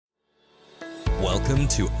Welcome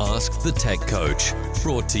to Ask the Tech Coach,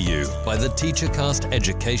 brought to you by the TeacherCast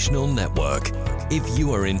Educational Network. If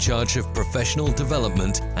you are in charge of professional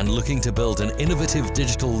development and looking to build an innovative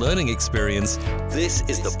digital learning experience, this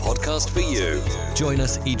is the podcast for you. Join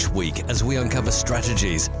us each week as we uncover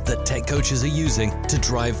strategies that tech coaches are using to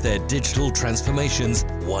drive their digital transformations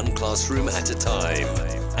one classroom at a time.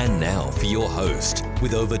 And now for your host,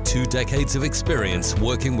 with over 2 decades of experience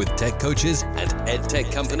working with tech coaches and ed tech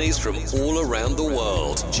companies from all around the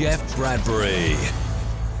world, Jeff Bradbury.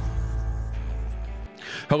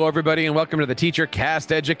 Hello, everybody, and welcome to the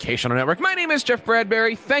TeacherCast Educational Network. My name is Jeff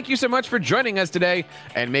Bradbury. Thank you so much for joining us today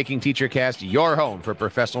and making TeacherCast your home for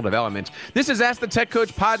professional development. This is Ask the Tech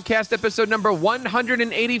Coach podcast, episode number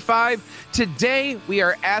 185. Today,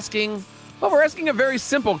 we're asking a very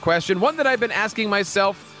simple question, one that I've been asking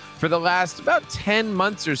myself for the last about 10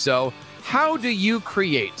 months or so. How do you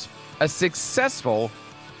create a successful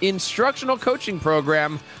instructional coaching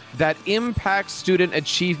program that impacts student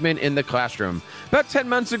achievement in the classroom? About 10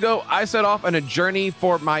 months ago, I set off on a journey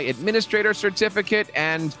for my administrator certificate,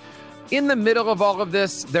 and in the middle of all of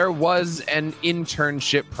this, there was an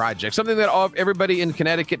internship project, something that everybody in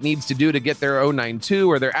Connecticut needs to do to get their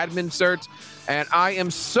 092 or their admin cert. And I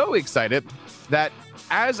am so excited that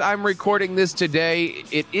as I'm recording this today,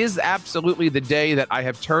 it is absolutely the day that I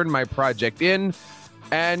have turned my project in.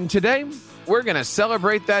 And today, we're going to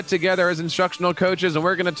celebrate that together as instructional coaches, and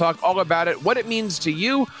we're going to talk all about it, what it means to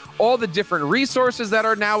you, all the different resources that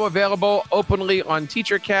are now available openly on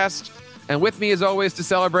TeacherCast. And with me, as always, to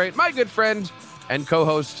celebrate, my good friend and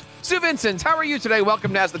co-host, Sue Vincent. How are you today?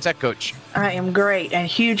 Welcome to Ask the Tech Coach. I am great, and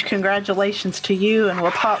huge congratulations to you, and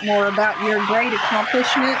we'll talk more about your great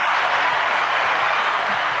accomplishment.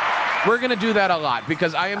 We're going to do that a lot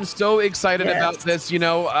because I am so excited about this. You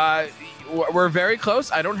know, we're very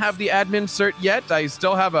close. I don't have the admin cert yet. I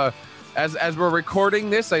still have as we're recording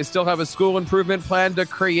this, I still have a school improvement plan to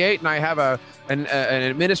create, and I have an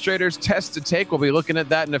administrator's test to take. We'll be looking at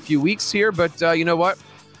that in a few weeks here. But you know what?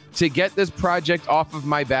 To get this project off of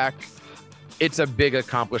my back, it's a big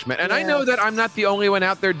accomplishment. And I know that I'm not the only one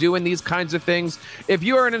out there doing these kinds of things. If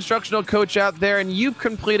you are an instructional coach out there and you've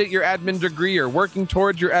completed your admin degree or working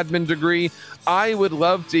towards your admin degree, I would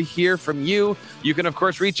love to hear from you. You can, of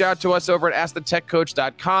course, reach out to us over at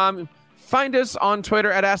askthetechcoach.com. Find us on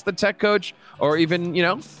Twitter at askthetechcoach, or even,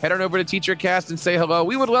 head on over to TeacherCast and say hello.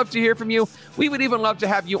 We would love to hear from you. We would even love to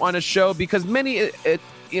have you on a show because many,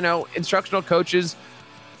 instructional coaches,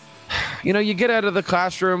 you get out of the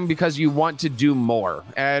classroom because you want to do more.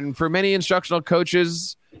 And for many instructional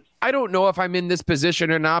coaches, I don't know if I'm in this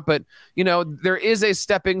position or not, but, there is a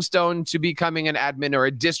stepping stone to becoming an admin or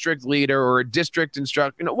a district leader or a district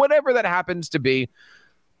instructor, whatever that happens to be.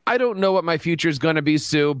 I don't know what my future is going to be,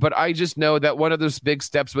 Sue, but I just know that one of those big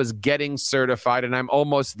steps was getting certified, and I'm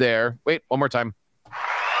almost there. Wait, one more time.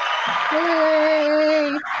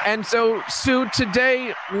 Yay! And so, Sue,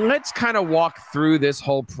 today, let's kind of walk through this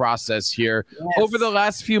whole process here. Yes. Over the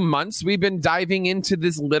last few months, we've been diving into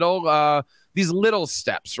these little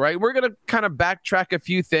steps, right? We're going to kind of backtrack a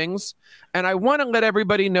few things, and I want to let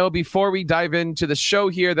everybody know before we dive into the show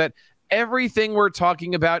here that everything we're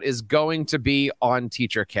talking about is going to be on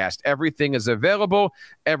TeacherCast. Everything is available.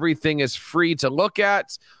 Everything is free to look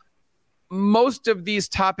at. Most of these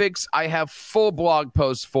topics I have full blog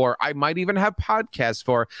posts for. I might even have podcasts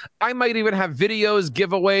for. I might even have videos,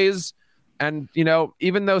 giveaways. And,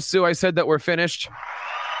 even though, Sue, I said that we're finished,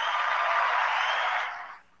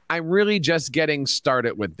 I'm really just getting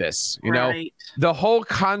started with this. Right. The whole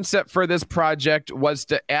concept for this project was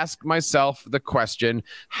to ask myself the question,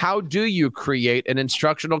 how do you create an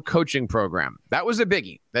instructional coaching program? That was a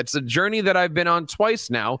biggie. That's a journey that I've been on twice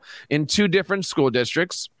now in 2 different school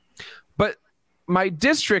districts. But my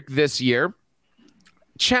district this year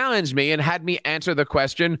challenged me and had me answer the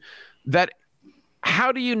question that,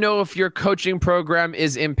 how do you know if your coaching program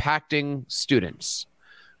is impacting students?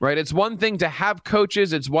 Right? It's one thing to have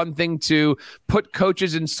coaches. It's one thing to put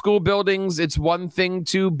coaches in school buildings. It's one thing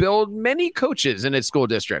to build many coaches in a school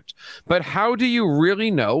district. But how do you really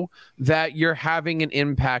know that you're having an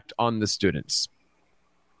impact on the students?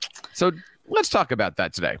 So let's talk about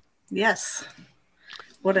that today. Yes.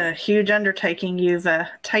 What a huge undertaking you've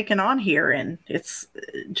taken on here. And it's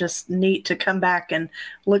just neat to come back and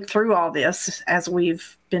look through all this as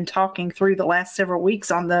we've been talking through the last several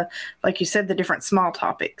weeks on like you said, the different small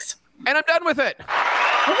topics. And I'm done with it.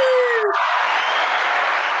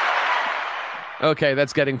 Okay,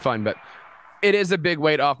 that's getting fun, but it is a big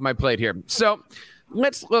weight off my plate here. So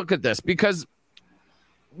let's look at this because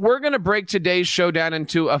we're going to break today's show down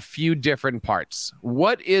into a few different parts.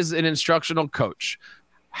 What is an instructional coach?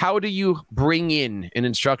 how do you bring in an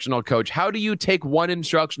instructional coach? How do you take one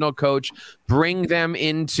instructional coach, bring them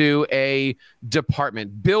into a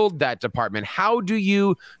department, build that department? How do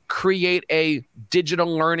you create a digital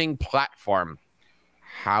learning platform?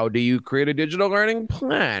 How do you create a digital learning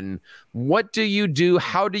plan? What do you do?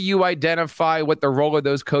 How do you identify what the role of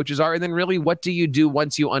those coaches are? And then really, what do you do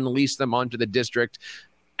once you unleash them onto the district?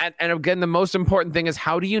 And again, the most important thing is,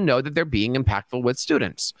 how do you know that they're being impactful with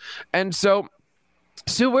students? And so,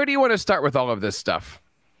 Sue, where do you want to start with all of this stuff?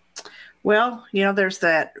 Well, there's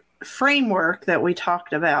that framework that we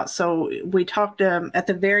talked about. So we talked at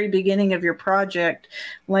the very beginning of your project,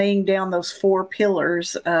 laying down those 4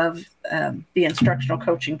 pillars of the instructional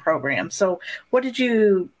coaching program. So what did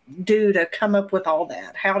you do to come up with all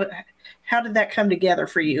that? How did that come together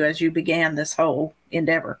for you as you began this whole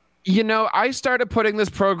endeavor? I started putting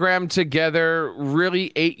this program together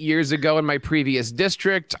really 8 years ago in my previous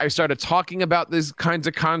district. I started talking about these kinds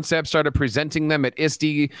of concepts, started presenting them at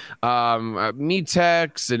ISTE,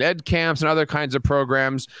 METEX, and ed camps, and other kinds of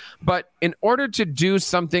programs. But in order to do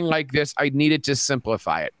something like this, I needed to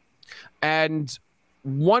simplify it. And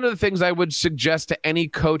one of the things I would suggest to any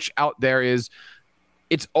coach out there is,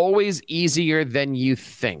 it's always easier than you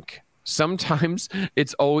think. Sometimes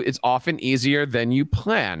it's often easier than you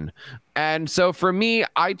plan. And so for me,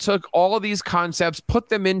 I took all of these concepts, put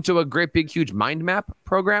them into a great big huge mind map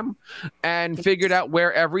program, and figured out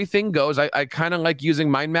where everything goes. I kind of like using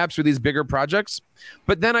mind maps for these bigger projects,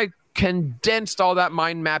 but then I condensed all that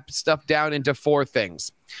mind map stuff down into 4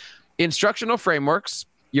 things: instructional frameworks,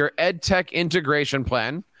 your ed tech integration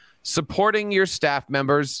plan, supporting your staff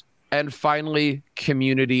members, and finally,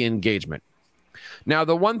 community engagement. Now,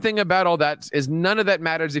 the one thing about all that is none of that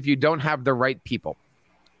matters if you don't have the right people.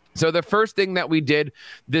 So the first thing that we did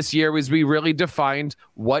this year was we really defined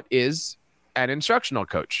what is an instructional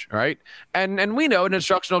coach, right? And we know an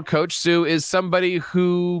instructional coach, Sue, is somebody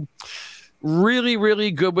who really,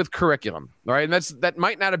 really good with curriculum, right? And that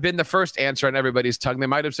might not have been the first answer on everybody's tongue. They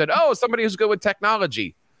might have said, oh, somebody who's good with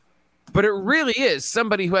technology. But it really is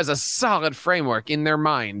somebody who has a solid framework in their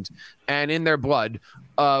mind and in their blood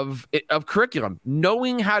of curriculum,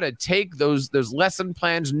 knowing how to take those lesson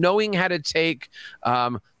plans, knowing how to take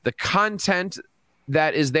the content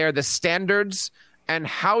that is there, the standards, and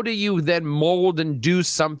how do you then mold and do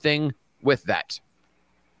something with that?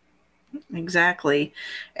 Exactly.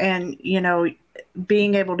 And,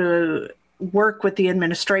 being able to work with the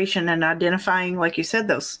administration and identifying, like you said,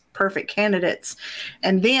 those perfect candidates.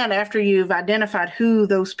 And then after you've identified who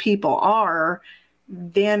those people are,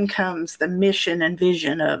 then comes the mission and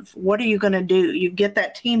vision of what are you going to do? You get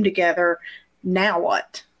that team together. Now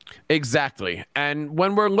what? Exactly. And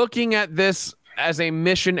when we're looking at this as a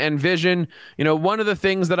mission and vision, one of the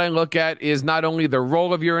things that I look at is not only the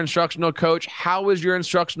role of your instructional coach, how is your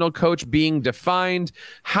instructional coach being defined?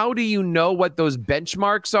 How do you know what those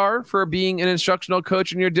benchmarks are for being an instructional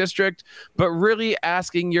coach in your district? But really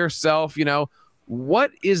asking yourself,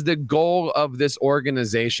 what is the goal of this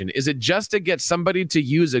organization? Is it just to get somebody to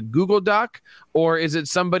use a Google Doc, or is it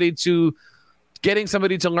getting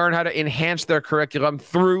somebody to learn how to enhance their curriculum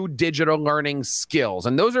through digital learning skills?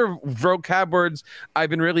 And those are vocab words I've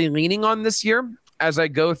been really leaning on this year as I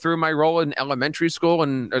go through my role in elementary school,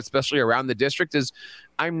 and especially around the district, is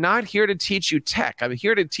I'm not here to teach you tech. I'm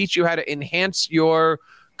here to teach you how to enhance your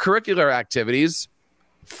curricular activities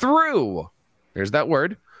through, there's that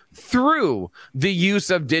word, through the use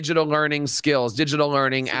of digital learning skills, digital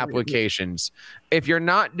learning applications. If you're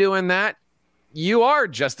not doing that, you are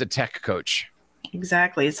just a tech coach.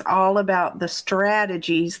 Exactly. It's all about the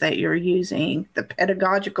strategies that you're using, the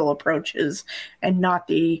pedagogical approaches, and not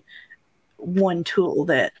the one tool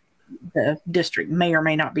that the district may or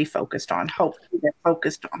may not be focused on. Hopefully they're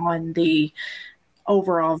focused on the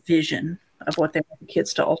overall vision of what they want the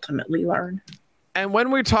kids to ultimately learn. And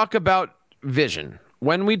when we talk about vision,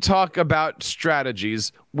 when we talk about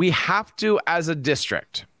strategies, we have to, as a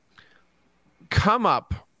district, come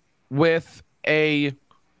up with a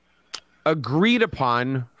agreed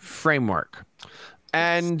upon framework.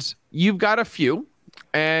 And you've got a few.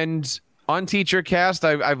 And on TeacherCast,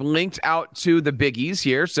 I've linked out to the biggies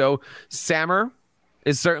here. So SAMR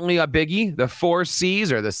is certainly a biggie. The 4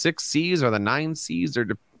 C's or the 6 C's or the 9 C's or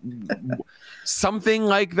something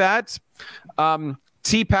like that.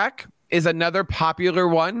 TPAC is another popular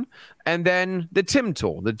one. And then the TIM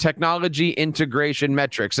tool, the technology integration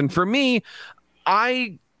metrics. And for me,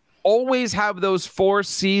 I always have those 4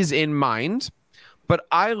 C's in mind, but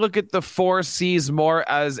I look at the 4 C's more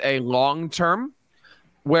as a long term,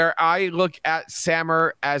 where I look at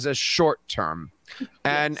SAMR as a short term.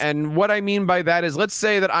 And what I mean by that is, let's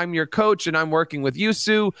say that I'm your coach and I'm working with you,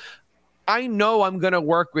 Sue. I know I'm going to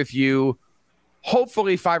work with you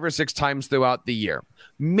hopefully 5 or 6 times throughout the year.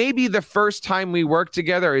 Maybe the first time we work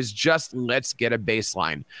together is just let's get a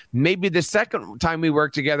baseline. Maybe the second time we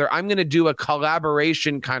work together, I'm going to do a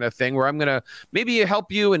collaboration kind of thing where I'm going to maybe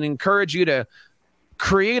help you and encourage you to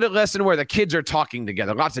create a lesson where the kids are talking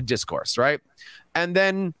together, lots of discourse, right? And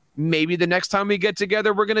then maybe the next time we get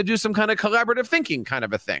together, we're going to do some kind of collaborative thinking kind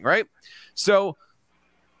of a thing, right? So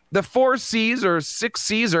the 4 C's or 6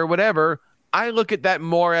 C's or whatever, I look at that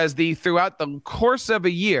more as throughout the course of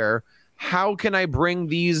a year, how can I bring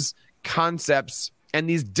these concepts and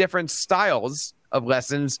these different styles of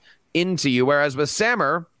lessons into you? Whereas with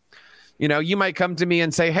Sammer, you might come to me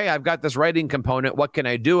and say, hey, I've got this writing component. What can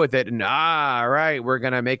I do with it? And right, we're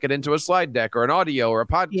going to make it into a slide deck or an audio or a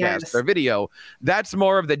podcast or video. That's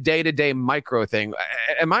more of the day-to-day micro thing.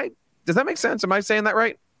 Does that make sense? Am I saying that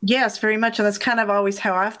right? Yes, very much. And that's kind of always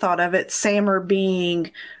how I've thought of it. Sammer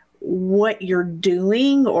being what you're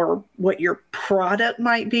doing or what your product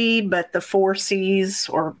might be, but the 4 C's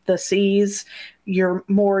or the C's, your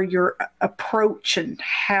approach and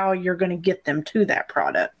how you're going to get them to that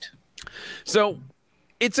product. So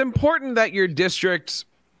it's important that your district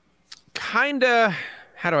kind of,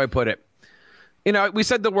 how do I put it? We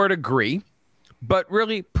said the word agree, but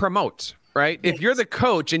really promote, right? Yes. If you're the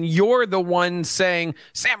coach and you're the one saying,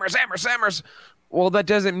 Sammers, well, that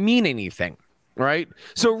doesn't mean anything. Right.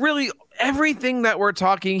 So really, everything that we're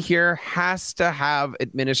talking here has to have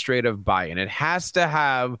administrative buy-in. It has to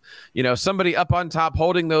have, somebody up on top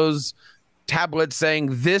holding those tablets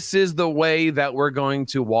saying, this is the way that we're going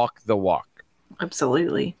to walk the walk.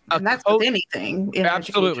 Absolutely. And that's with anything.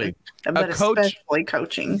 Absolutely. But especially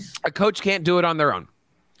coaching. A coach can't do it on their own.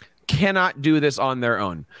 Cannot do this on their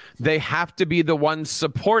own. They have to be the ones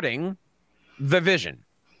supporting the vision.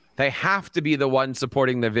 They have to be the one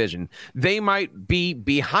supporting the vision. They might be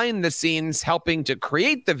behind the scenes helping to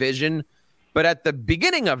create the vision, but at the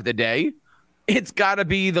beginning of the day, it's got to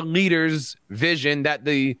be the leader's vision that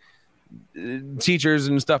the teachers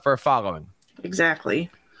and stuff are following.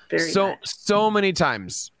 Exactly. So many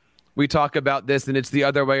times we talk about this, and it's the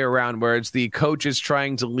other way around, where it's the coach is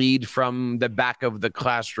trying to lead from the back of the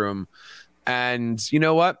classroom. And you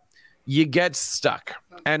know what? You get stuck.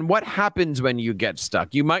 And what happens when you get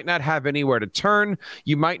stuck? You might not have anywhere to turn.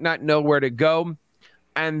 You might not know where to go.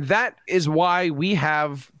 And that is why we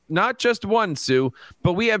have not just one, Sue,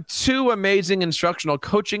 but we have 2 amazing instructional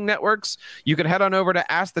coaching networks. You can head on over to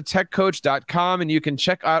askthetechcoach.com and you can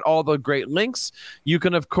check out all the great links. You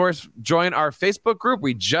can, of course, join our Facebook group.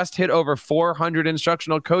 We just hit over 400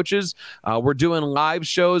 instructional coaches. We're doing live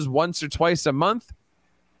shows once or twice a month.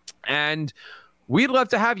 And we'd love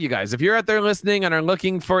to have you guys. If you're out there listening and are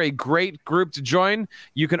looking for a great group to join,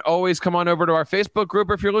 you can always come on over to our Facebook group.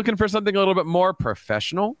 Or if you're looking for something a little bit more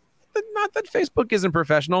professional, not that Facebook isn't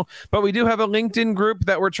professional, but we do have a LinkedIn group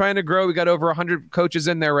that we're trying to grow. We got over 100 coaches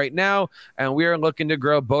in there right now, and we are looking to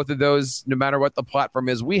grow both of those no matter what the platform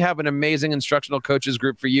is. We have an amazing instructional coaches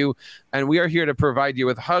group for you, and we are here to provide you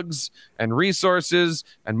with hugs and resources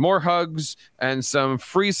and more hugs and some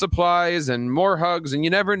free supplies and more hugs. And you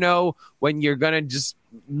never know when you're going to just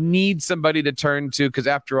need somebody to turn to, because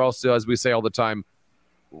after all, so as we say all the time,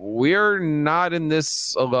 we're not in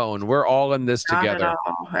this alone. We're all in this together. Not at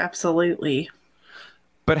all. Absolutely.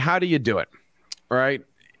 But how do you do it? Right?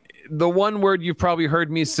 The one word you've probably heard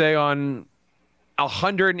me say on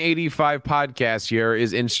 185 podcasts here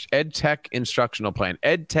is EdTech instructional plan,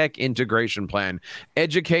 EdTech integration plan,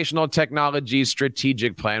 educational technology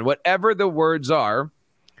strategic plan. Whatever the words are,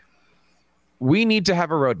 we need to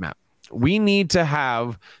have a roadmap. We need to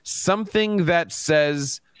have something that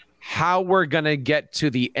says how we're going to get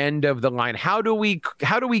to the end of the line. How do we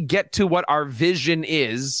get to what our vision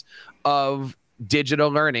is of digital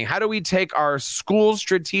learning? How do we take our school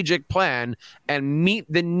strategic plan and meet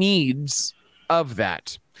the needs of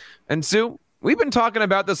that? And Sue, we've been talking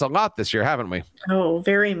about this a lot this year, haven't we? Oh,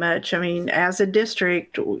 very much. I mean, as a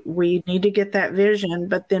district, we need to get that vision,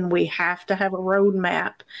 but then we have to have a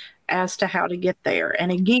roadmap as to how to get there.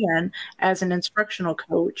 And again, as an instructional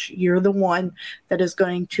coach, you're the one that is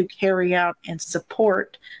going to carry out and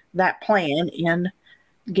support that plan in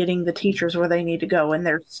getting the teachers where they need to go. And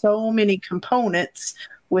there's so many components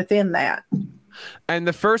within that. And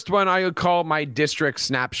the first one I would call my district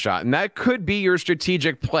snapshot. And that could be your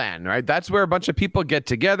strategic plan, right? That's where a bunch of people get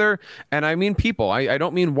together. And I mean people. I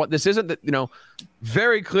don't mean what this isn't,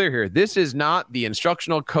 very clear here. This is not the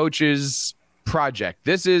instructional coaches project.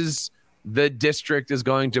 This is the district is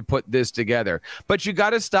going to put this together. But you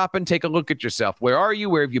got to stop and take a look at yourself. Where are you?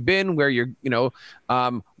 Where have you been? Where you're,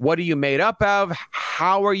 what are you made up of?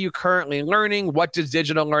 How are you currently learning? What does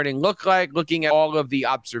digital learning look like? Looking at all of the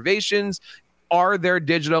observations, are there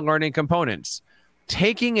digital learning components?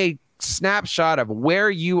 Taking a snapshot of where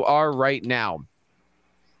you are right now.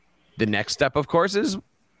 The next step, of course, is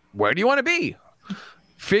where do you want to be?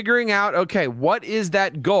 Figuring out, okay, what is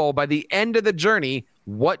that goal by the end of the journey?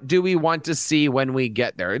 What do we want to see when we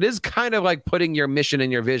get there? It is kind of like putting your mission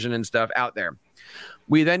and your vision and stuff out there.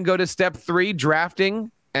 We then go to step 3,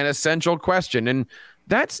 drafting an essential question. And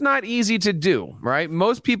that's not easy to do, right?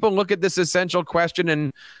 Most people look at this essential question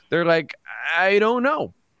and they're like, I don't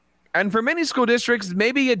know. And for many school districts,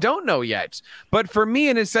 maybe you don't know yet. But for me,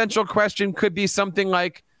 an essential question could be something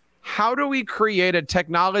like, how do we create a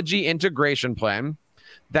technology integration plan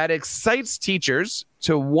that excites teachers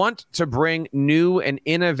to want to bring new and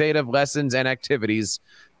innovative lessons and activities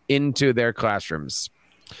into their classrooms?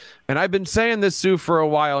 And I've been saying this, Sue, for a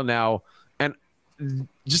while now, and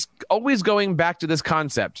just always going back to this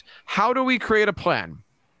concept. How do we create a plan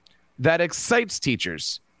that excites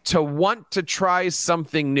teachers to want to try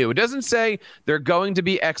something new? It doesn't say they're going to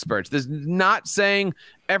be experts. There's not saying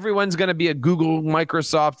everyone's going to be a Google,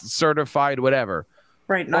 Microsoft certified, whatever.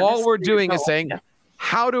 Right. All we're doing is saying,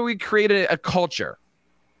 how do we create a culture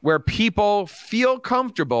where people feel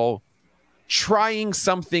comfortable trying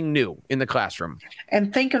something new in the classroom?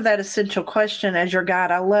 And think of that essential question as your guide.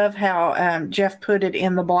 I love how Jeff put it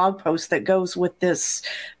in the blog post that goes with this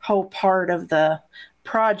whole part of the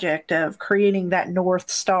project of creating that North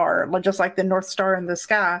Star, just like the North Star in the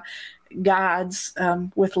sky guides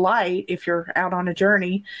with light. If you're out on a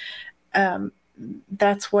journey,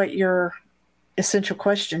 that's what your essential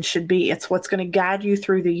question should be. It's what's going to guide you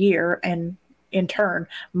through the year and in turn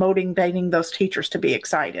motivating those teachers to be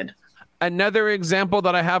excited. Another example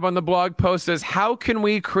that I have on the blog post is, how can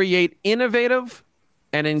we create innovative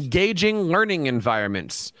and engaging learning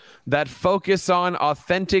environments that focus on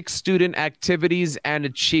authentic student activities and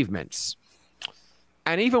achievements?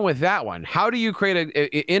 And even with that one, how do you create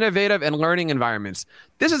innovative and learning environments?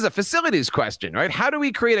 This is a facilities question, right? How do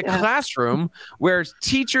we create a classroom where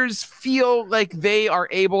teachers feel like they are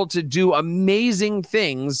able to do amazing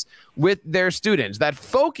things with their students that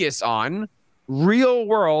focus on real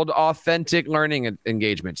world, authentic learning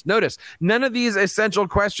engagements? Notice, none of these essential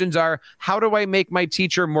questions are, how do I make my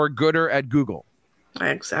teacher more gooder at Google?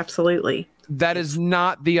 Absolutely. That is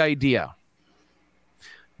not the idea.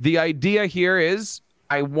 The idea here is,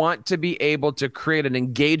 I want to be able to create an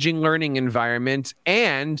engaging learning environment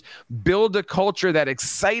and build a culture that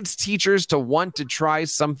excites teachers to want to try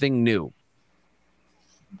something new.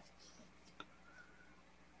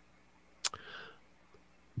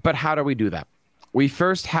 But how do we do that? We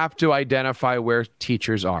first have to identify where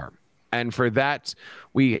teachers are. And for that,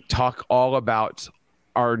 we talk all about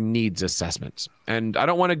our needs assessments. And I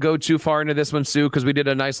don't want to go too far into this one, Sue, because we did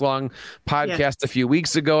a nice long podcast a few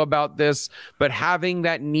weeks ago about this. But having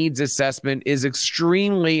that needs assessment is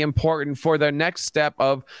extremely important for the next step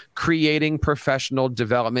of creating professional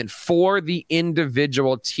development for the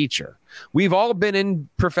individual teacher. We've all been in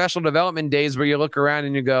professional development days where you look around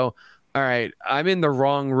and you go, all right, I'm in the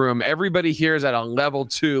wrong room. Everybody here is at a level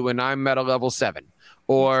 2 and I'm at a level 7.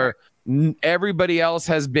 Or everybody else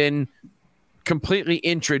has been completely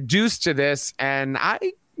introduced to this and I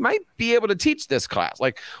might be able to teach this class.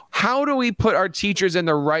 Like, how do we put our teachers in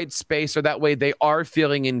the right space so that way they are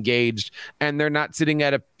feeling engaged and they're not sitting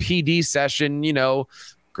at a PD session,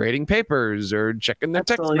 grading papers or checking their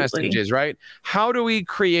text messages, right? How do we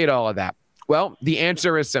create all of that? Well, the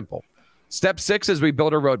answer is simple. Step 6 is we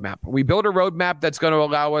build a roadmap. We build a roadmap that's going to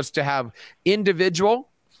allow us to have individual,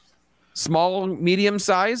 small, medium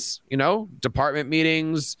size, department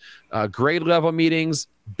meetings, grade level meetings,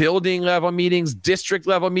 building level meetings, district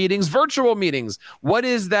level meetings, virtual meetings. What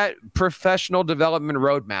is that professional development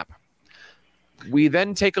roadmap? We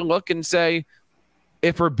then take a look and say,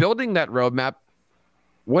 if we're building that roadmap,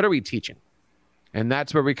 what are we teaching? And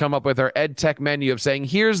that's where we come up with our ed tech menu of saying,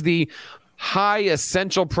 here's the high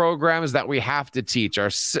essential programs that we have to teach: our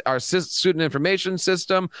student information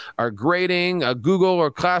system, our grading, a Google or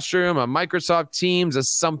Classroom, a Microsoft Teams, a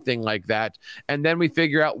something like that. And then we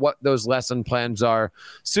figure out what those lesson plans are.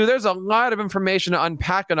 So there's a lot of information to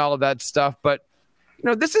unpack and all of that stuff. But,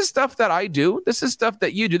 this is stuff that I do. This is stuff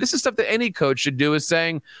that you do. This is stuff that any coach should do, is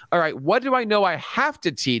saying, all right, what do I know I have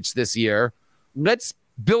to teach this year? Let's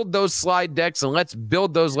build those slide decks and let's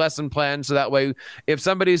build those lesson plans. So that way, if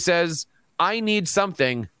somebody says, I need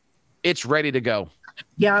something, it's ready to go.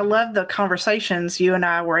 Yeah, I love the conversations you and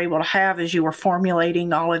I were able to have as you were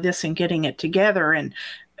formulating all of this and getting it together. And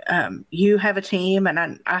you have a team,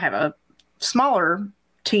 and I have a smaller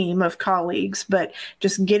team of colleagues, but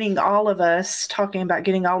just getting all of us talking about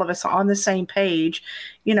getting all of us on the same page,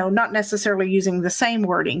 not necessarily using the same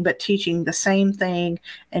wording, but teaching the same thing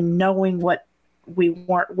and knowing what we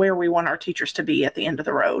want, where we want our teachers to be at the end of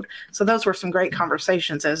the road. So those were some great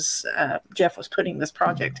conversations as Jeff was putting this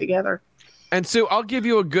project together. And Sue, I'll give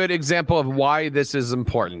you a good example of why this is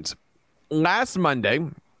important. Last Monday,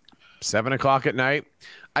 7 o'clock at night,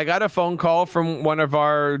 I got a phone call from one of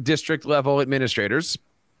our district level administrators.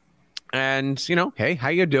 And, hey, how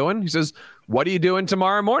you doing? He says, what are you doing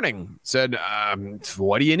tomorrow morning? Said,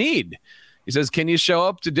 what do you need? He says, can you show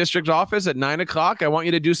up to district office at 9 o'clock? I want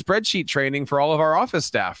you to do spreadsheet training for all of our office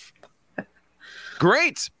staff.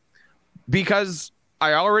 Great. Because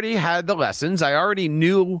I already had the lessons. I already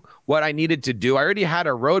knew what I needed to do. I already had a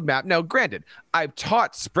roadmap. Now, granted, I've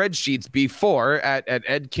taught spreadsheets before at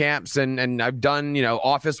ed camps, and I've done,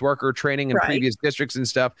 office worker training in previous districts and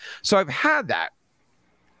stuff. So I've had that.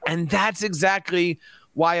 And that's exactly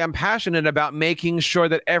why I'm passionate about making sure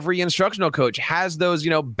that every instructional coach has those,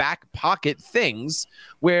 back pocket things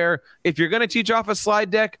where if you're going to teach off a slide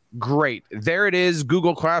deck, great. There it is,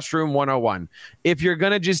 Google Classroom 101. If you're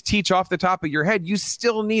going to just teach off the top of your head, you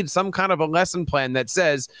still need some kind of a lesson plan that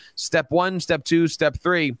says step 1, step 2, step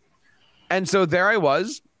 3. And so there I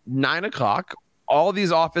was, 9 o'clock. All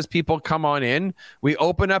these office people come on in. We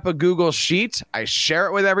open up a Google Sheet. I share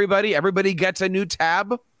it with everybody. Everybody gets a new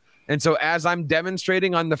tab. And so as I'm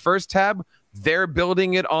demonstrating on the first tab, they're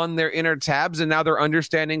building it on their inner tabs, and now they're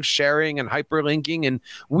understanding sharing and hyperlinking. And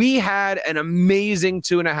we had an amazing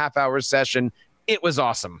 2.5-hour session. It was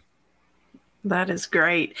awesome. That is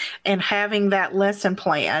great. And having that lesson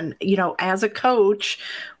plan, as a coach,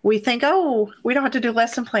 we think, oh, we don't have to do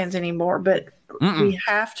lesson plans anymore, but we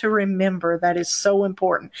have to remember that is so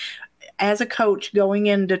important. As a coach, going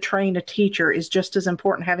in to train a teacher is just as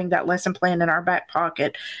important having that lesson plan in our back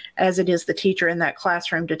pocket as it is the teacher in that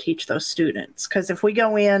classroom to teach those students. Because if we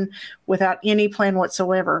go in without any plan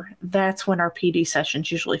whatsoever, that's when our PD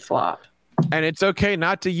sessions usually flop. And it's okay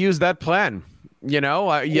not to use that plan.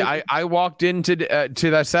 I walked into to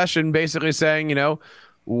that session basically saying,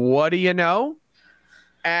 what do you know?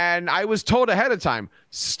 And I was told ahead of time,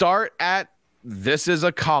 start at this is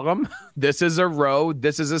a column, this is a row,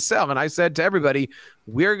 this is a cell. And I said to everybody,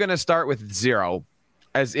 we're going to start with 0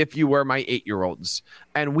 as if you were my 8-year-olds.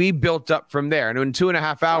 And we built up from there. And in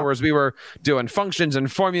 2.5 hours, we were doing functions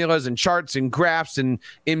and formulas and charts and graphs and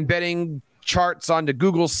embedding charts onto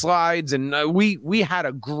Google Slides. And we had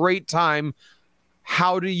a great time.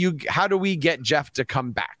 How do we get Jeff to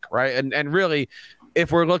come back? Right. And really,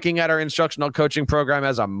 if we're looking at our instructional coaching program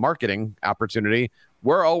as a marketing opportunity,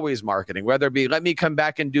 we're always marketing, whether it be let me come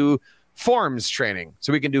back and do forms training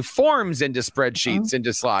so we can do forms into spreadsheets,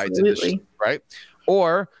 into slides, right?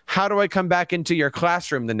 Or how do I come back into your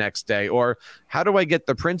classroom the next day? Or how do I get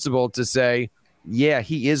the principal to say, yeah,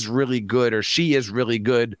 he is really good or she is really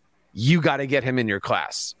good. You got to get him in your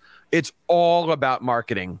class. It's all about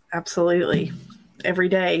marketing. Absolutely. Every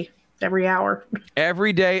day, every hour.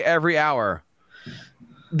 Every day, every hour.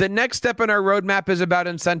 The next step in our roadmap is about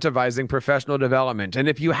incentivizing professional development. And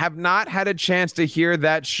if you have not had a chance to hear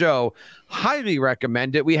that show, highly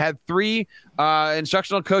recommend it. We had 3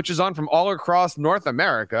 instructional coaches on from all across North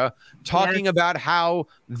America talking about how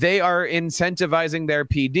they are incentivizing their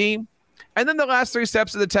PD. And then the last 3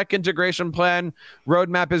 steps of the tech integration plan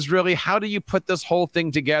roadmap is really how do you put this whole thing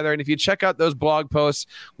together? And if you check out those blog posts,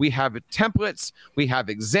 we have templates, we have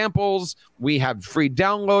examples, we have free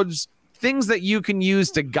downloads, things that you can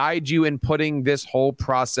use to guide you in putting this whole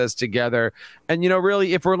process together. And,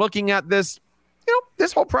 really, if we're looking at this,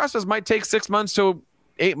 this whole process might take 6 months to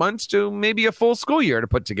 8 months to maybe a full school year to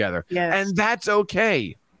put together. Yes. And that's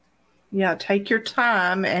okay. Yeah, take your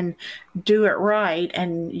time and do it right,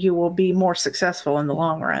 and you will be more successful in the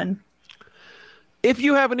long run. If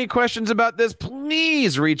you have any questions about this,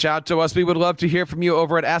 please reach out to us. We would love to hear from you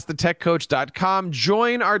over at AskTheTechCoach.com.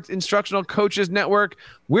 Join our Instructional Coaches Network.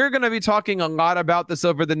 We're going to be talking a lot about this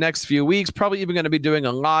over the next few weeks, probably even going to be doing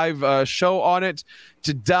a live show on it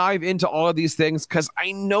to dive into all of these things, because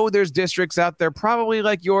I know there's districts out there, probably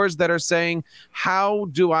like yours, that are saying, how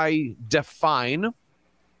do I define,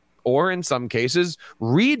 or in some cases,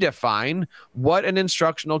 redefine what an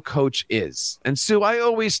instructional coach is? And Sue, I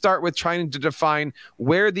always start with trying to define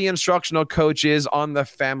where the instructional coach is on the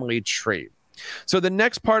family tree. So the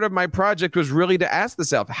next part of my project was really to ask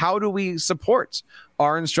myself, how do we support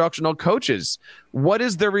our instructional coaches? What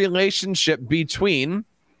is the relationship between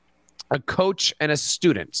a coach and a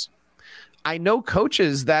student. I know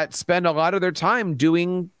coaches that spend a lot of their time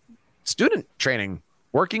doing student training,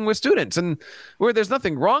 working with students, and where there's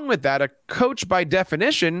nothing wrong with that. A coach, by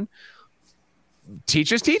definition,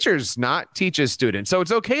 teaches teachers, not teaches students. So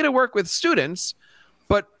it's okay to work with students,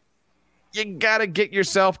 but you got to get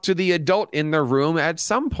yourself to the adult in the room at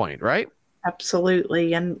some point, right?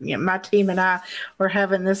 Absolutely. And my team and I were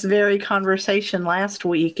having this very conversation last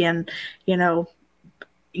week. And,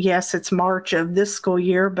 yes, it's March of this school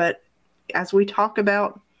year, but as we talk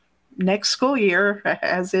about next school year,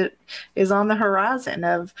 as it is on the horizon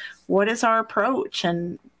of what is our approach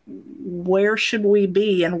and where should we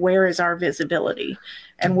be and where is our visibility?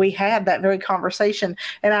 And we had that very conversation.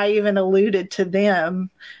 And I even alluded to them,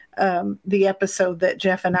 the episode that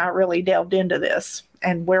Jeff and I really delved into this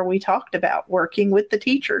and where we talked about working with the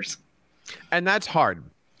teachers. And that's hard.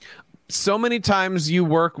 So many times you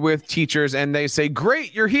work with teachers and they say,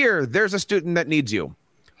 great, you're here. There's a student that needs you.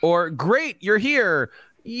 Or great, you're here.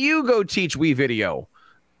 You go teach WeVideo.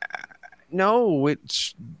 No,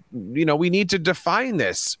 it's, we need to define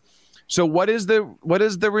this. So what is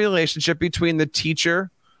the relationship between the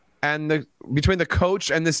teacher and between the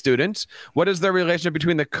coach and the student? What is the relationship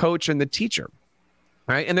between the coach and the teacher?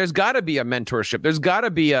 Right? And there's got to be a mentorship. There's got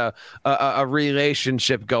to be a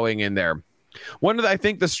relationship going in there. One of I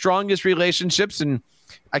think the strongest relationships, and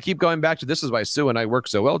I keep going back to this is why Sue and I work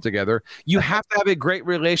so well together. You have to have a great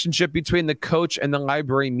relationship between the coach and the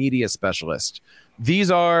library media specialist.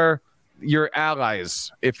 These are your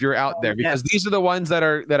allies if you're out there, because these are the ones that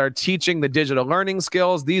are teaching the digital learning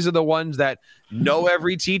skills. These are the ones that know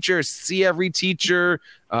every teacher, see every teacher.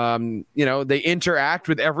 They interact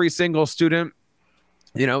with every single student.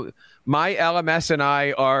 My LMS and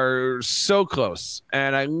I are so close,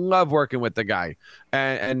 and I love working with the guy.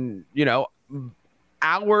 And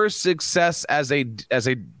our success as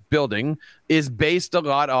a building is based a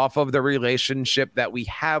lot off of the relationship that we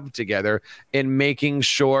have together in making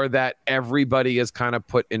sure that everybody is kind of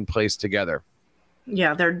put in place together.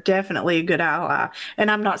 Yeah, they're definitely a good ally.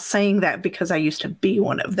 And I'm not saying that because I used to be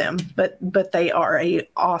one of them, but they are a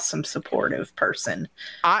awesome, supportive person.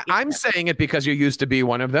 I'm saying it because you used to be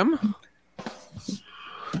one of them.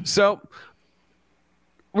 So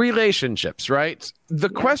relationships, right? The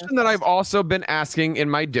question that I've also been asking in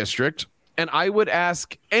my district, and I would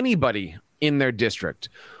ask anybody in their district,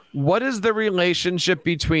 what is the relationship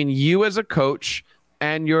between you as a coach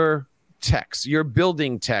and your techs, your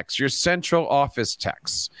building techs, your central office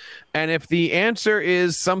techs? And if the answer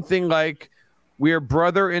is something like we're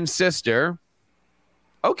brother and sister,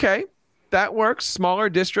 okay, that works. Smaller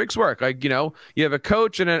districts work. Like, you have a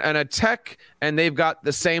coach and a tech, and they've got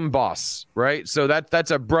the same boss, right? So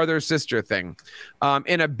that's a brother-sister thing.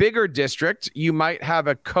 In a bigger district, you might have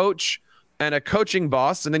a coach and a coaching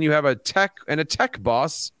boss, and then you have a tech and a tech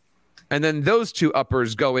boss, and then those two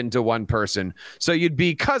uppers go into one person. So you'd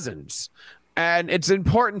be cousins. And it's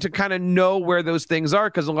important to kind of know where those things are,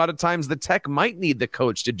 because a lot of times the tech might need the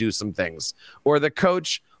coach to do some things, or the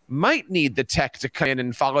coach might need the tech to come in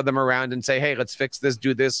and follow them around and say, hey, let's fix this,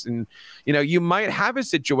 do this. And, you might have a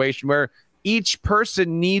situation where each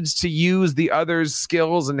person needs to use the other's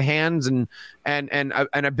skills and hands and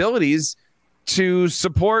abilities to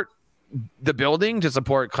support the building, to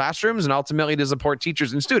support classrooms, and ultimately to support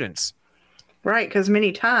teachers and students. Right, because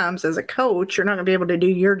many times as a coach, you're not going to be able to do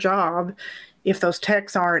your job if those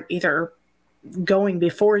techs aren't either going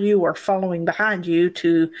before you or following behind you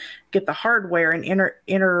to get the hardware and the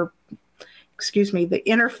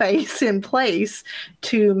interface in place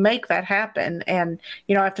to make that happen. And,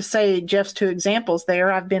 I have to say, Jeff's two examples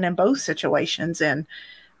there, I've been in both situations and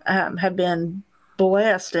have been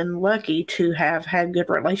blessed and lucky to have had good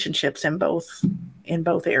relationships in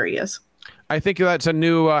both areas. I think that's a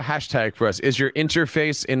new hashtag for us. Is your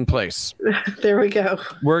interface in place? There we go.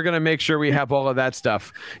 We're going to make sure we have all of that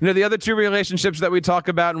stuff. The other two relationships that we talk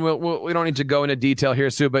about, and we don't need to go into detail here,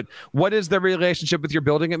 Sue, but what is the relationship with your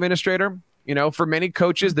building administrator? For many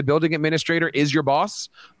coaches, the building administrator is your boss.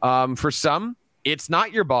 For some, it's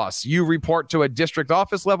not your boss. You report to a district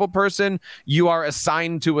office level person. You are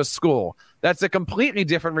assigned to a school. That's a completely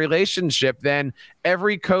different relationship than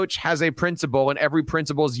every coach has a principal, and every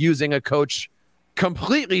principal is using a coach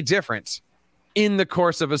completely different in the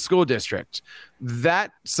course of a school district. That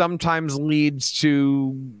sometimes leads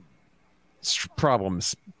to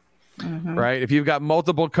problems, right? If you've got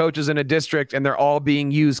multiple coaches in a district and they're all being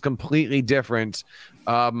used completely different,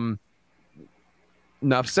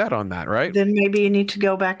 enough said on that, right? Then maybe you need to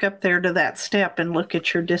go back up there to that step and look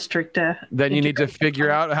at your district. Then you need to figure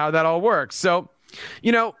out how that all works. So,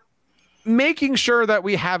 making sure that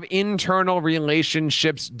we have internal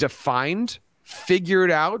relationships defined,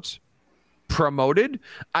 figured out, promoted,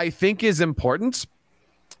 I think is important.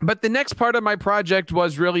 But the next part of my project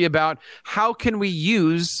was really about how can we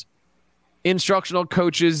use instructional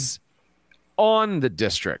coaches on the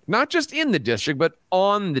district, not just in the district, but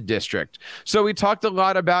on the district. So we talked a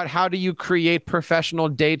lot about how do you create professional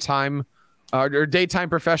daytime or daytime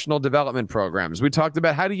professional development programs. We talked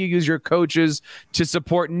about how do you use your coaches to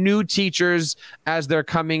support new teachers as they're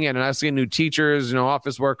coming in. And I say new teachers,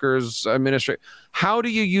 office workers, administrators. How do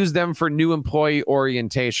you use them for new employee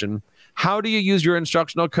orientation? How do you use your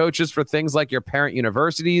instructional coaches for things like your parent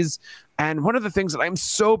universities? And one of the things that I'm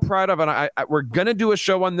so proud of, and we're going to do a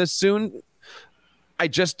show on this soon. I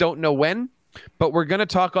just don't know when. But we're going to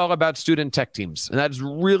talk all about student tech teams. And that's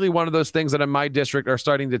really one of those things that in my district are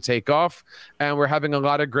starting to take off. And we're having a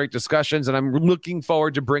lot of great discussions. And I'm looking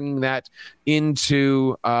forward to bringing that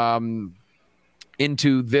into this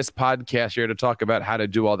podcast here to talk about how to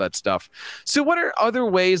do all that stuff. So what are other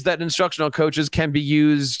ways that instructional coaches can be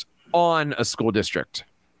used on a school district?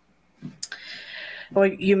 Well,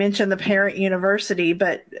 you mentioned the parent university,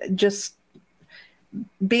 but just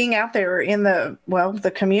being out there in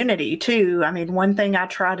the community too. I mean, one thing I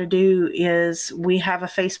try to do is we have a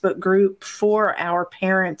Facebook group for our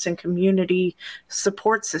parents and community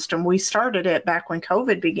support system. We started it back when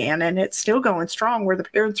COVID began, and it's still going strong, where the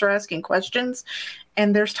parents are asking questions.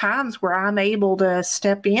 And there's times where I'm able to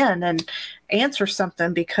step in and answer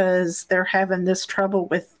something because they're having this trouble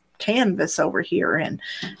with Canvas over here, and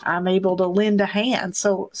I'm able to lend a hand.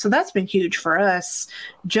 So that's been huge for us,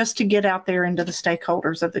 just to get out there into the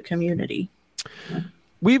stakeholders of the community.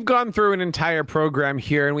 We've gone through an entire program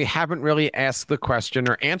here, and we haven't really asked the question,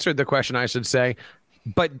 or answered the question, I should say,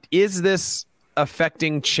 but is this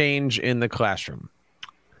affecting change in the classroom?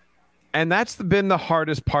 And that's been the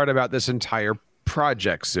hardest part about this entire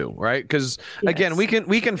project, Sue, right? Because again, we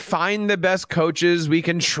can find the best coaches, we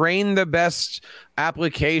can train the best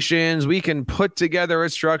applications, we can put together a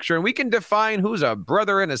structure, and we can define who's a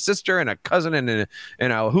brother and a sister and a cousin and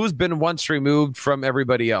who's been once removed from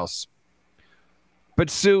everybody else. But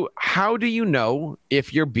Sue, how do you know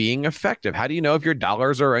if you're being effective? How do you know if your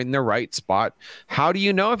dollars are in the right spot? How do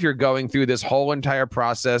you know if you're going through this whole entire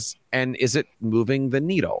process, and is it moving the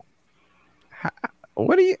needle?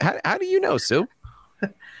 How do you know, Sue?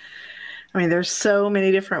 I mean, there's so many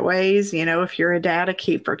different ways. If you're a data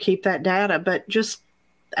keeper, keep that data. But just,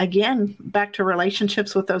 again, back to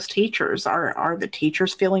relationships with those teachers. Are the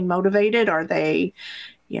teachers feeling motivated? Are they,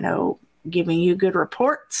 giving you good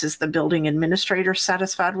reports? Is the building administrator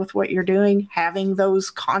satisfied with what you're doing? Having those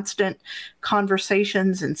constant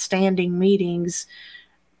conversations and standing meetings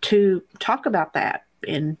to talk about that.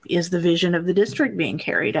 And is the vision of the district being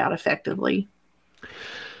carried out effectively?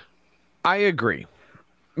 I agree.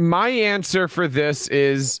 My answer for this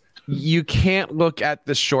is you can't look at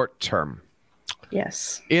the short term.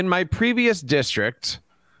 Yes. In my previous district,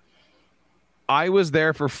 I was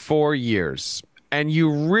there for 4 years, and you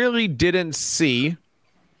really didn't see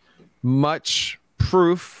much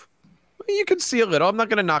proof. You could see a little. I'm not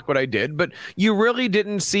going to knock what I did, but you really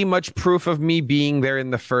didn't see much proof of me being there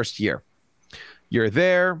in the first year. You're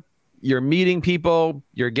there. You're meeting people,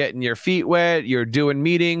 you're getting your feet wet, you're doing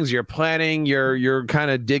meetings, you're planning, you're kind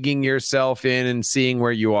of digging yourself in and seeing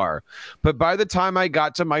where you are. But by the time I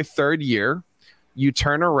got to my third year, you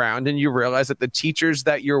turn around and you realize that the teachers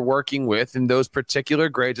that you're working with in those particular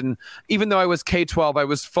grades, and even though I was K-12, I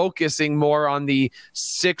was focusing more on the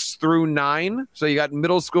 6 through 9. So you got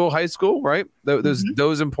middle school, high school, right?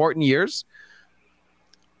 Those important years.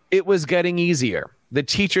 It was getting easier. The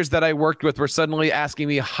teachers that I worked with were suddenly asking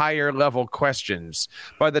me higher level questions.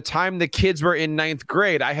 By the time the kids were in 9th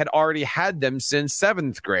grade, I had already had them since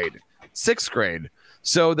 7th grade, 6th grade.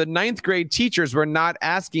 So the 9th grade teachers were not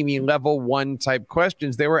asking me level 1 type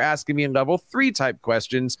questions. They were asking me level 3 type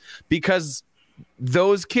questions, because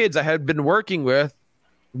those kids I had been working with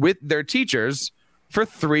their teachers for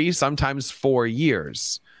 3, sometimes 4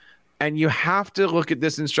 years. And you have to look at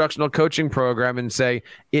this instructional coaching program and say,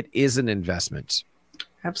 it is an investment.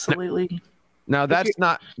 Absolutely. Now that's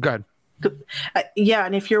not good. Yeah.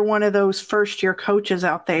 And if you're one of those first year coaches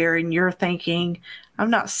out there and you're thinking,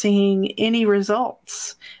 I'm not seeing any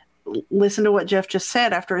results, listen to what Jeff just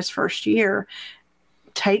said. After his first year,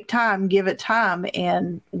 take time, give it time,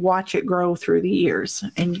 and watch it grow through the years.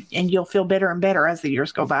 And you'll feel better and better as the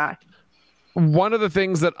years go by. One of the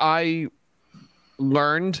things that I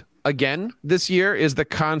learned again this year is the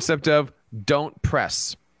concept of don't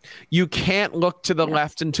press. You can't look to the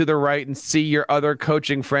left and to the right and see your other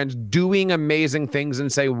coaching friends doing amazing things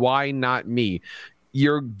and say, why not me?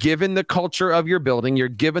 You're given the culture of your building. You're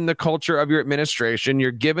given the culture of your administration.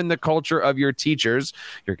 You're given the culture of your teachers.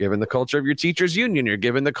 You're given the culture of your teachers union. You're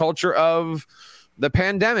given the culture of the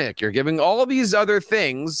pandemic. You're giving all of these other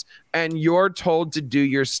things, and you're told to do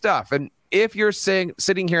your stuff. And if you're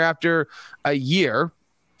sitting here after a year,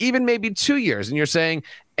 even maybe 2 years, and you're saying,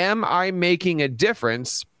 am I making a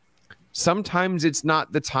difference? Sometimes it's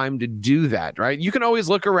not the time to do that, right? You can always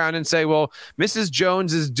look around and say, well, Mrs.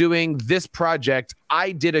 Jones is doing this project.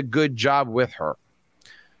 I did a good job with her.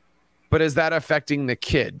 But is that affecting the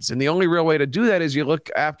kids? And the only real way to do that is you look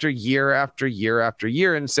after year after year after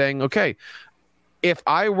year and saying, okay, if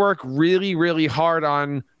I work really, really hard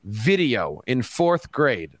on video in 4th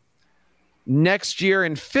grade, next year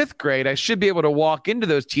in 5th grade, I should be able to walk into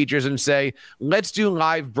those teachers and say, let's do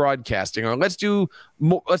live broadcasting, or let's do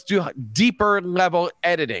deeper level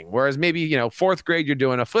editing. Whereas maybe, 4th grade, you're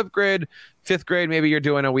doing a flip grid, 5th grade, maybe you're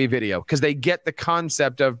doing a wee video, because they get the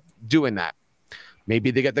concept of doing that.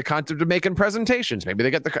 Maybe they get the concept of making presentations. Maybe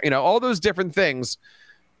they get all those different things.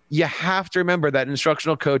 You have to remember that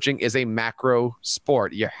instructional coaching is a macro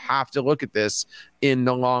sport. You have to look at this in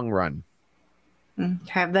the long run.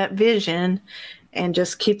 Have that vision and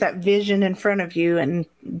just keep that vision in front of you and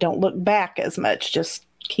don't look back as much. Just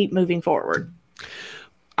keep moving forward.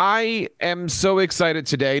 I am so excited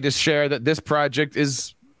today to share that this project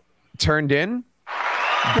is turned in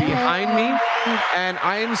behind me. And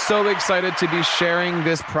I am so excited to be sharing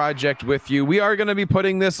this project with you. We are going to be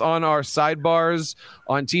putting this on our sidebars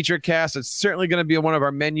on TeacherCast. It's certainly going to be one of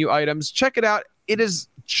our menu items. Check it out. It is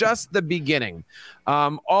just the beginning.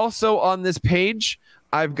 Also on this page,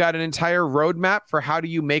 I've got an entire roadmap for how do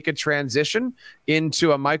you make a transition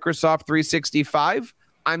into a Microsoft 365.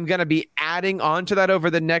 I'm going to be adding on to that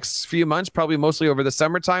over the next few months, probably mostly over the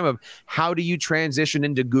summertime, of how do you transition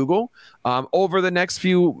into Google. Over the next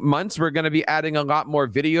few months, we're going to be adding a lot more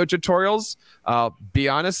video tutorials. Be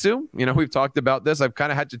honest, Sue, we've talked about this. I've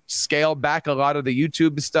kind of had to scale back a lot of the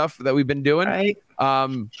YouTube stuff that we've been doing. Right.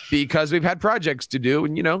 Because we've had projects to do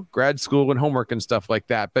and, grad school and homework and stuff like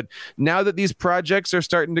that. But now that these projects are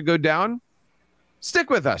starting to go down,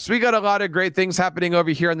 stick with us. We got a lot of great things happening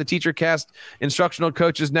over here on the TeacherCast Instructional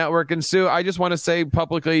Coaches Network. And Sue, I just want to say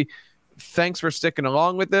publicly, thanks for sticking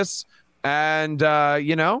along with this. And,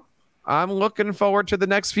 I'm looking forward to the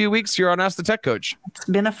next few weeks here on Ask the Tech Coach. It's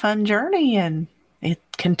been a fun journey, and it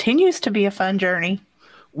continues to be a fun journey.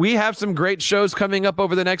 We have some great shows coming up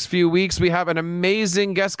over the next few weeks. We have an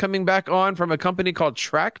amazing guest coming back on from a company called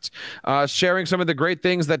Tract, sharing some of the great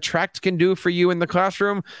things that Tract can do for you in the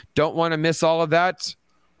classroom. Don't want to miss all of that.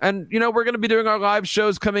 And, we're going to be doing our live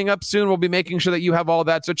shows coming up soon. We'll be making sure that you have all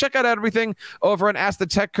that. So check out everything over on Ask the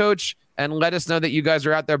Tech Coach, and let us know that you guys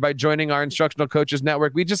are out there by joining our Instructional Coaches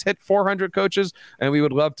Network. We just hit 400 coaches, and we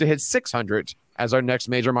would love to hit 600 as our next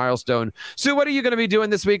major milestone. Sue, what are you going to be doing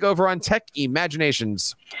this week over on Tech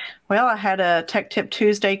Imaginations? Well, I had a Tech Tip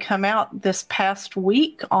Tuesday come out this past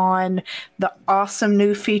week on the awesome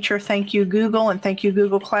new feature, Thank You Google and Thank You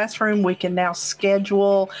Google Classroom. We can now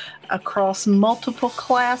schedule across multiple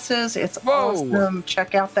classes. It's awesome.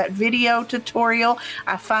 Check out that video tutorial.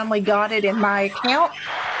 I finally got it in my account.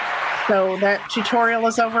 So that tutorial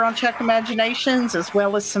is over on Tech Imaginations, as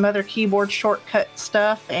well as some other keyboard shortcut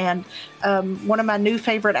stuff, and one of my new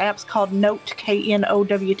favorite apps called Note,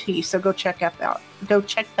 Knowt. So go check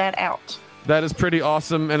that out. That is pretty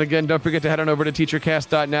awesome. And again, don't forget to head on over to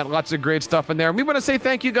teachercast.net. Lots of great stuff in there. And we want to say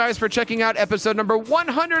thank you guys for checking out episode number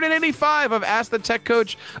 185 of Ask the Tech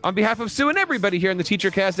Coach. On behalf of Sue and everybody here in the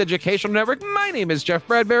TeacherCast Educational Network, my name is Jeff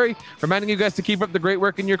Bradbury, reminding you guys to keep up the great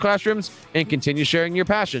work in your classrooms and continue sharing your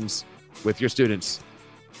passions with your students.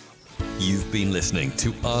 You've been listening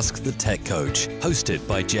to Ask the Tech Coach, hosted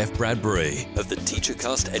by Jeff Bradbury of the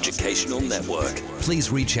TeacherCast Educational Network. Please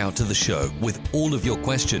reach out to the show with all of your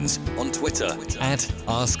questions on Twitter at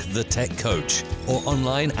AskTheTechCoach or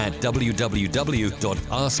online at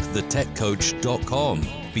www.askthetechcoach.com.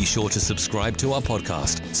 Be sure to subscribe to our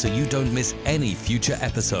podcast so you don't miss any future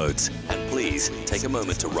episodes. And please take a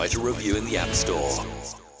moment to write a review in the App Store.